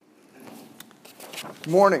Good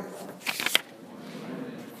morning.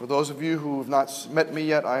 For those of you who have not met me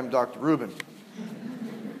yet, I am Dr. Rubin.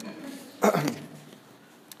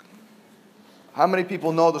 How many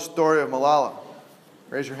people know the story of Malala?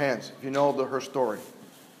 Raise your hands if you know her story.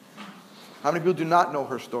 How many people do not know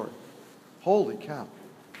her story? Holy cow.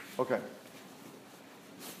 Okay.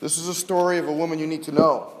 This is a story of a woman you need to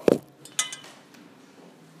know.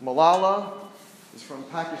 Malala is from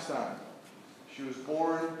Pakistan. She was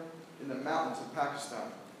born in the mountains of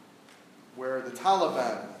Pakistan, where the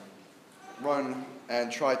Taliban run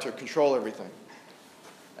and try to control everything.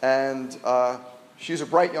 And she's a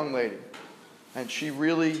bright young lady, and she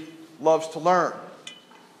really loves to learn.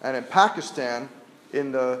 And in Pakistan,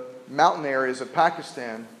 in the mountain areas of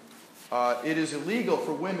Pakistan, it is illegal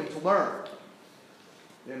for women to learn.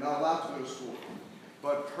 They're not allowed to go to school.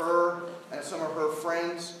 But her and some of her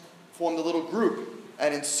friends formed a little group,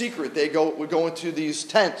 and in secret they would go into these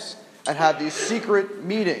tents and have these secret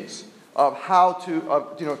meetings of how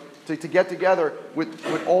to get together with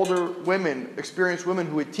older women, experienced women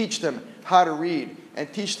who would teach them how to read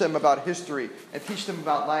and teach them about history and teach them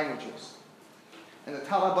about languages. And the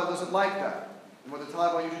Taliban doesn't like that. And what the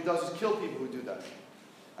Taliban usually does is kill people who do that.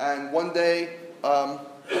 And one day, the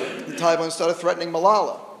Taliban started threatening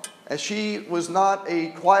Malala. And she was not a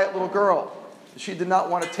quiet little girl. She did not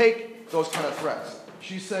want to take those kind of threats.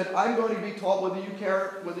 She said, I'm going to be taught whether you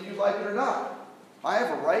care, whether you like it or not. I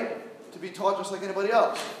have a right to be taught just like anybody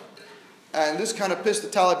else. And this kind of pissed the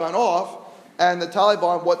Taliban off. And the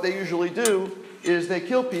Taliban, what they usually do is they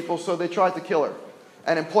kill people, so they tried to kill her.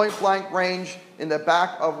 And in point blank range, in the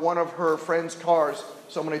back of one of her friend's cars,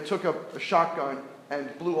 somebody took a shotgun and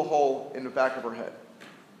blew a hole in the back of her head.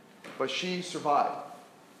 But she survived.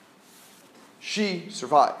 She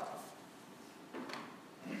survived.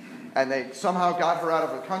 And they somehow got her out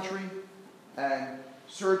of the country, and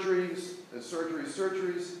surgeries.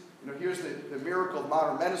 You know, here's the miracle of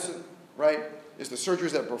modern medicine, right? Is the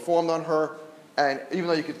surgeries that were performed on her. And even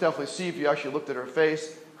though you could definitely see if you actually looked at her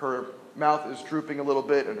face, her mouth is drooping a little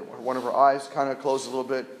bit, and one of her eyes kind of closed a little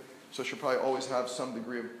bit. So she'll probably always have some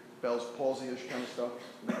degree of Bell's palsy-ish kind of stuff.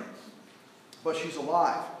 But she's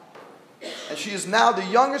alive. And she is now the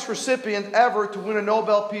youngest recipient ever to win a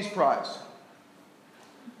Nobel Peace Prize,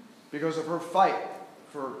 because of her fight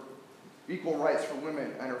for equal rights for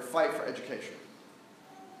women and her fight for education.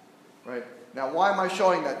 Right? Now, why am I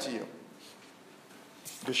showing that to you?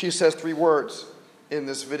 Because she says 3 words in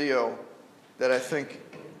this video that I think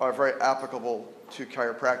are very applicable to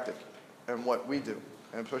chiropractic and what we do,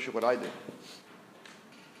 and especially what I do.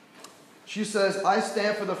 She says, I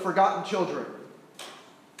stand for the forgotten children.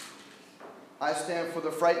 I stand for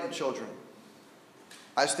the frightened children.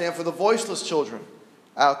 I stand for the voiceless children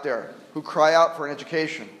out there who cry out for an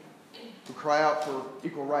education, who cry out for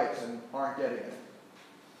equal rights and aren't getting it.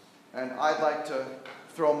 And I'd like to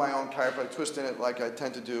throw my own chiropractic twist in it, like I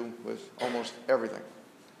tend to do with almost everything.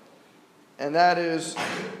 And that is,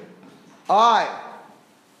 I,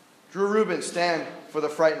 Drew Rubin, stand for the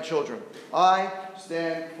frightened children. I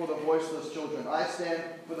stand for the voiceless children. I stand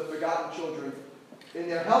for the forgotten children in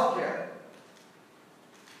their health care.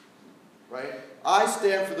 Right? I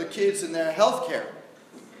stand for the kids in their health care.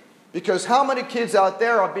 Because how many kids out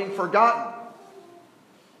there are being forgotten?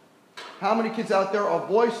 How many kids out there are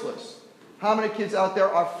voiceless? How many kids out there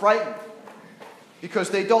are frightened?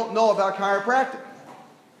 Because they don't know about chiropractic.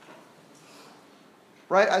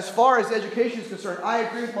 Right? As far as education is concerned, I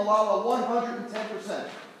agree with Malala 110%.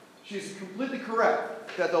 She's completely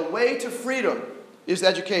correct that the way to freedom is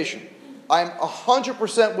education. I'm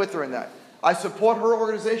 100% with her in that. I support her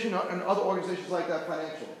organization and other organizations like that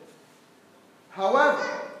financially. However,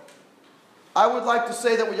 I would like to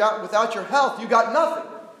say that without your health, you got nothing.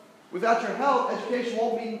 Without your health, education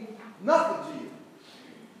won't mean nothing to you.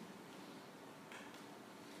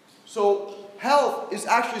 So health is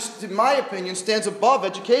actually, in my opinion, stands above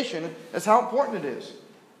education as how important it is.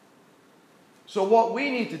 So what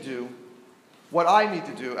we need to do, what I need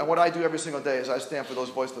to do, and what I do every single day is I stand for those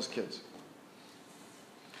voiceless kids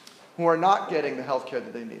who are not getting the health care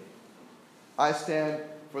that they need. I stand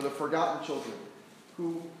for the forgotten children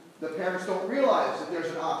who the parents don't realize that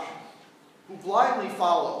there's an option, who blindly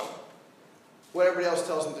follow what everybody else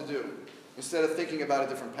tells them to do instead of thinking about a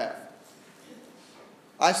different path.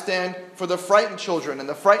 I stand for the frightened children and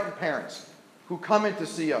the frightened parents who come in to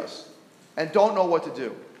see us and don't know what to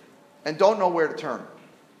do and don't know where to turn.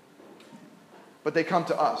 But they come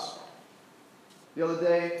to us. The other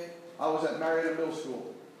day, I was at Marietta Middle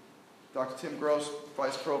School. Dr. Tim Gross,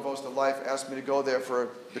 Vice Provost of Life, asked me to go there for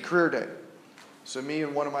the career day. So me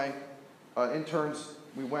and one of my interns,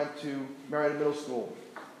 we went to Marietta Middle School.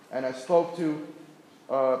 And I spoke to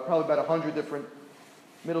probably about 100 different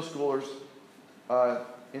middle schoolers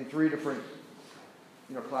in 3 different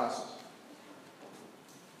classes.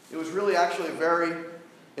 It was really actually a very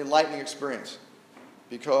enlightening experience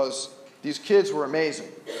because these kids were amazing.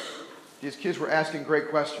 These kids were asking great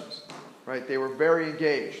questions, right? They were very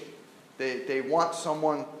engaged. They want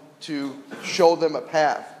someone to show them a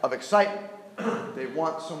path of excitement. They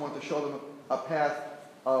want someone to show them a path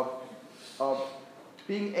of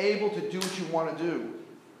being able to do what you want to do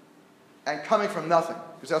and coming from nothing,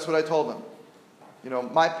 because that's what I told them.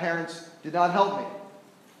 My parents did not help me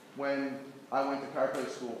when I went to chiropractic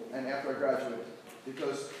school and after I graduated,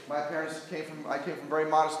 because I came from very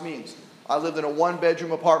modest means. I lived in a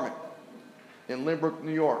 1-bedroom apartment in Lynbrook,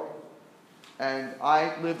 New York, and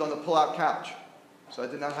I lived on the pull-out couch, so I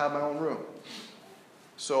did not have my own room.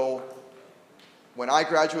 So when I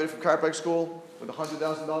graduated from chiropractic school with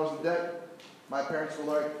 $100,000 in debt, my parents were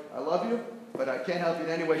like, I love you, but I can't help you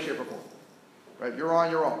in any way, shape, or form. Right? You're on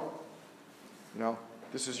your own.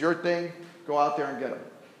 This is your thing. Go out there and get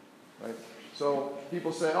it. Right? So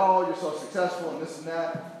people say, oh, you're so successful and this and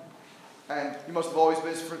that. And you must have always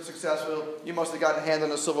been successful. You must have gotten a hand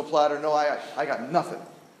on a silver platter. No, I got nothing.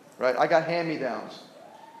 Right? I got hand-me-downs.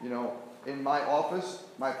 In my office,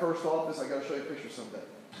 my first office, I got to show you a picture someday.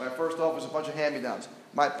 My first office, a bunch of hand-me-downs.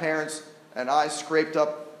 My parents and I scraped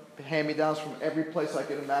up hand-me-downs from every place I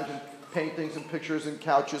could imagine. Paintings and pictures and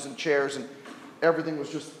couches and chairs, and everything was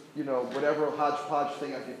just, whatever hodgepodge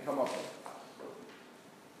thing I could come up with.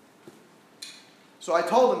 So I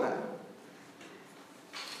told them that.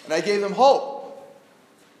 And I gave them hope.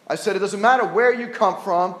 I said, it doesn't matter where you come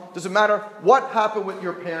from, doesn't matter what happened with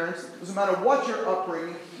your parents, doesn't matter what your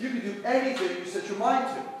upbringing, you can do anything you set your mind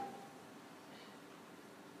to.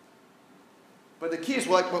 But the key is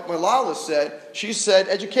like what Malala said. She said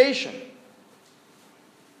education.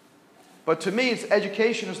 But to me,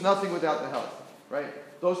 education is nothing without the health, right?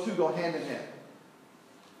 Those two go hand in hand.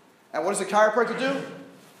 And what does a chiropractor do?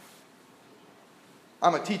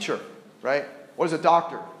 I'm a teacher, right? What is a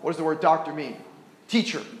doctor? What does the word doctor mean?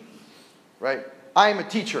 Teacher, right? I am a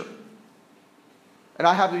teacher. And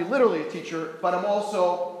I have to be literally a teacher, but I'm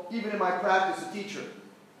also, even in my practice, a teacher.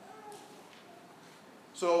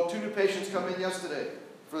 So 2 new patients come in yesterday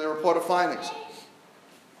for their reported findings.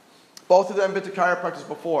 Both of them have been to chiropractors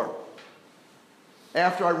before.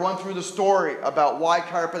 After I run through the story about why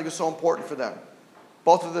chiropractic is so important for them,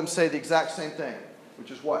 both of them say the exact same thing,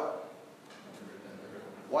 which is what?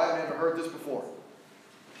 Why have I never heard this before?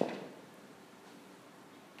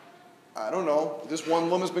 I don't know. This one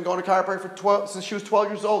woman's been going to chiropractic since she was 12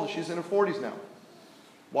 years old, and she's in her 40s now.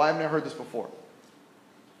 Why haven't I heard this before?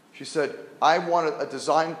 She said, I wanted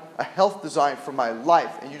a health design for my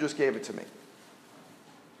life, and you just gave it to me.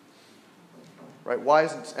 Right? Why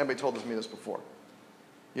hasn't anybody told me this before?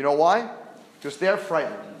 You know why? Because they're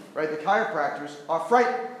frightened. Right? The chiropractors are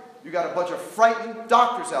frightened. You got a bunch of frightened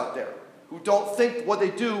doctors out there who don't think what they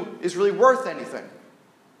do is really worth anything.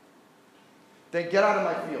 Then get out of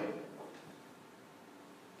my field.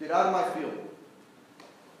 Get out of my field.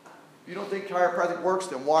 If you don't think chiropractic works,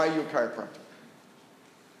 then why are you a chiropractor?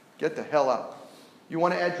 Get the hell out. You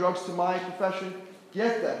want to add drugs to my profession?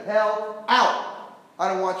 Get the hell out. I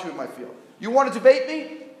don't want you in my field. You want to debate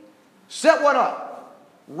me? Set one up.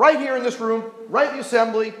 Right here in this room, right in the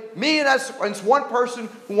assembly, me and it's one person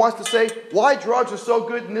who wants to say why drugs are so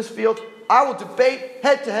good in this field. I will debate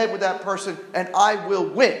head to head with that person, and I will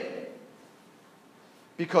win.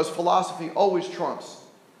 Because philosophy always trumps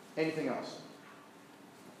anything else.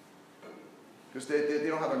 Because they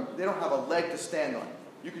don't have a leg to stand on.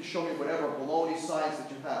 You can show me whatever baloney science that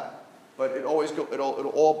you have, but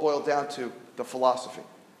it'll all boil down to the philosophy.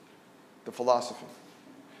 The philosophy.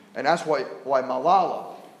 And that's why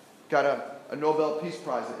Malala got a Nobel Peace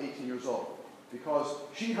Prize at 18 years old. Because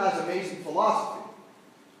she has amazing philosophy.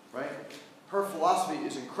 Right? Her philosophy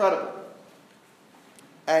is incredible.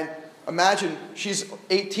 And imagine she's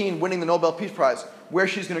 18 winning the Nobel Peace Prize, where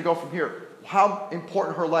she's going to go from here. How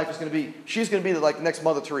important her life is going to be. She's going to be like the next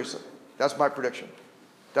Mother Teresa. That's my prediction.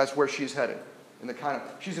 That's where she's headed.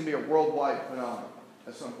 She's going to be a worldwide phenomenon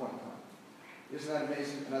at some point in time. Isn't that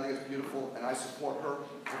amazing? And I think it's beautiful, and I support her.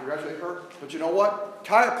 I congratulate her. But you know what?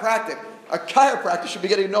 A chiropractor should be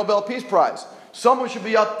getting a Nobel Peace Prize. Someone should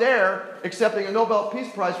be up there accepting a Nobel Peace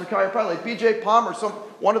Prize for chiropractic. Like B.J. Palmer,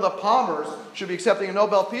 one of the Palmers, should be accepting a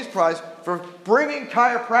Nobel Peace Prize for bringing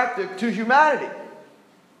chiropractic to humanity.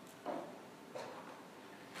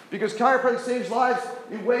 Because chiropractic saves lives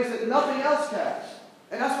in ways that nothing else can.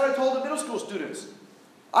 And that's what I told the middle school students.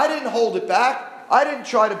 I didn't hold it back. I didn't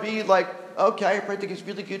try to be like, okay, chiropractic is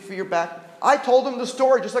really good for your back. I told them the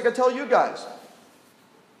story just like I tell you guys.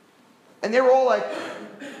 And they were all like,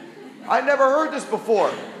 I never heard this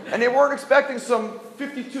before. And they weren't expecting some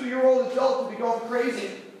 52-year-old adult to be going crazy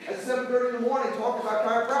at 7:30 in the morning talking about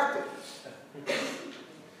chiropractic.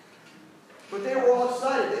 But they were all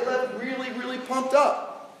excited. They left really, really pumped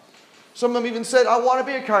up. Some of them even said, I want to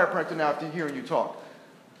be a chiropractor now after hearing you talk.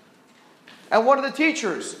 And one of the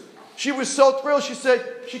teachers, she was so thrilled.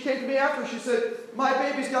 She came to me after, she said, my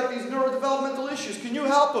baby's got these neurodevelopmental issues. Can you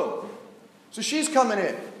help him? So she's coming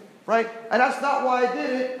in, right? And that's not why I did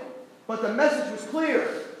it, but the message was clear.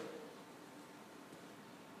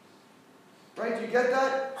 Right? Do you get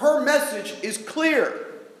that? Her message is clear.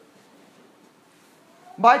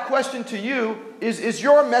 My question to you is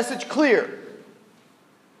your message clear?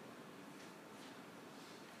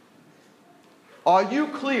 Are you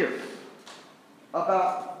clear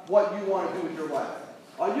about what you want to do with your life?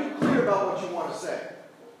 Are you clear about what you want to say?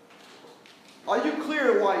 Are you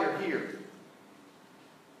clear why you're here?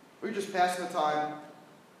 Or are you just passing the time,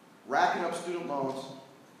 racking up student loans,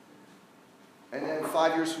 and then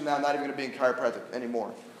 5 years from now not even going to be in chiropractic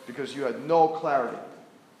anymore because you had no clarity?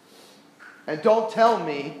 And don't tell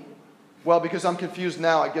me, well, because I'm confused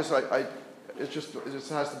now, I guess it just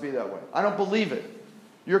has to be that way. I don't believe it.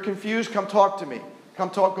 You're confused, come talk to me. Go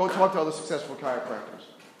talk to other successful chiropractors.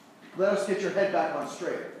 Let us get your head back on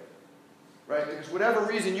straight. Right? Because whatever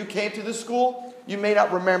reason you came to this school, you may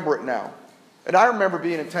not remember it now. And I remember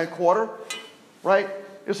being in 10th quarter, right?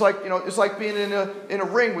 It's like being in a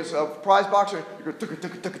ring with a prize boxer. You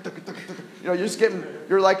go,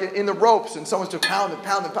 you're like in the ropes and someone's just pounding.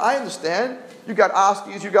 I understand. You got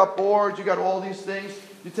OSCEs, you got boards, you got all these things.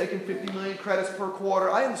 You're taking 50 million credits per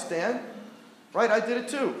quarter. I understand. Right? I did it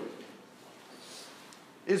too.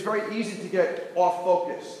 It's very easy to get off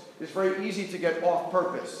focus. It's very easy to get off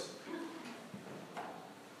purpose.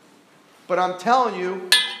 But I'm telling you,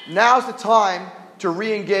 now's the time to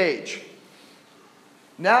re-engage.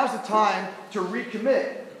 Now's the time to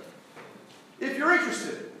recommit. If you're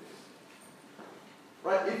interested.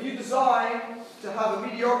 Right? If you design to have a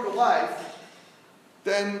mediocre life,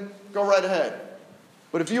 then go right ahead.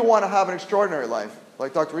 But if you want to have an extraordinary life,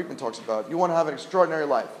 like Dr. Ekman talks about, you want to have an extraordinary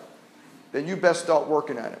life, then you best start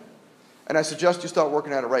working at it. And I suggest you start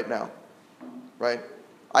working at it right now. Right?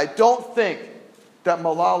 I don't think that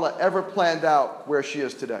Malala ever planned out where she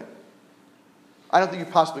is today. I don't think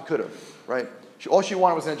you possibly could have. Right? All she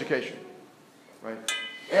wanted was an education. Right?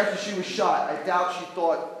 After she was shot, I doubt she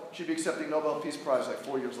thought she'd be accepting Nobel Peace Prize like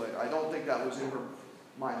 4 years later. I don't think that was in her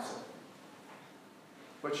mindset.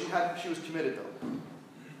 But she was committed, though.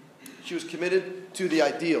 She was committed to the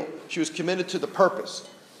ideal. She was committed to the purpose,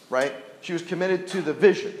 right? She was committed to the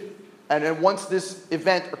vision. And then once this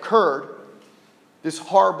event occurred, this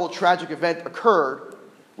horrible, tragic event occurred,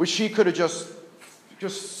 which she could have just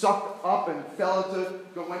sucked up and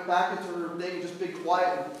went back into her thing and just be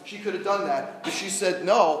quiet. And she could have done that. But she said,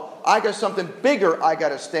 no, I got something bigger I got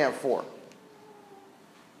to stand for.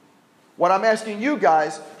 What I'm asking you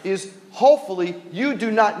guys is, hopefully, you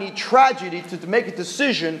do not need tragedy to make a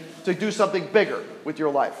decision to do something bigger with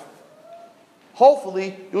your life.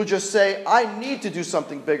 Hopefully, you'll just say, I need to do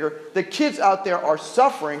something bigger. The kids out there are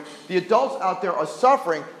suffering. The adults out there are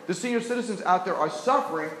suffering. The senior citizens out there are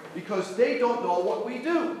suffering because they don't know what we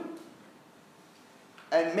do.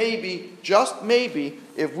 And maybe, just maybe,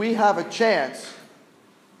 if we have a chance,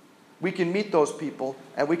 we can meet those people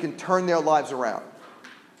and we can turn their lives around.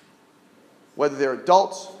 Whether they're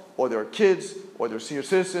adults, or they're kids, or they're senior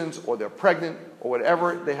citizens, or they're pregnant, or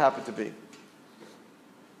whatever they happen to be.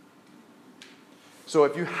 So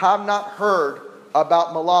if you have not heard about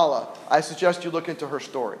Malala, I suggest you look into her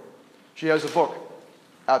story. She has a book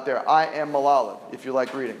out there, I Am Malala, if you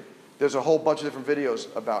like reading. There's a whole bunch of different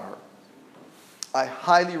videos about her. I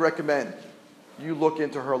highly recommend you look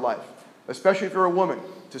into her life, especially if you're a woman,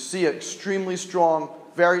 to see an extremely strong,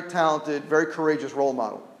 very talented, very courageous role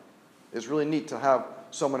model. It's really neat to have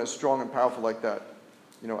someone as strong and powerful like that,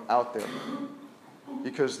 out there.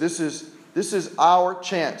 Because this is our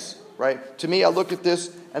chance, right? To me, I look at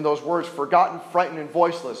this and those words, forgotten, frightened, and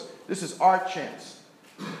voiceless. This is our chance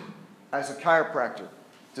as a chiropractor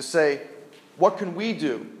to say, what can we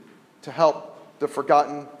do to help the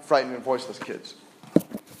forgotten, frightened, and voiceless kids?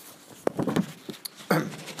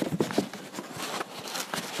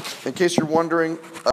 In case you're wondering,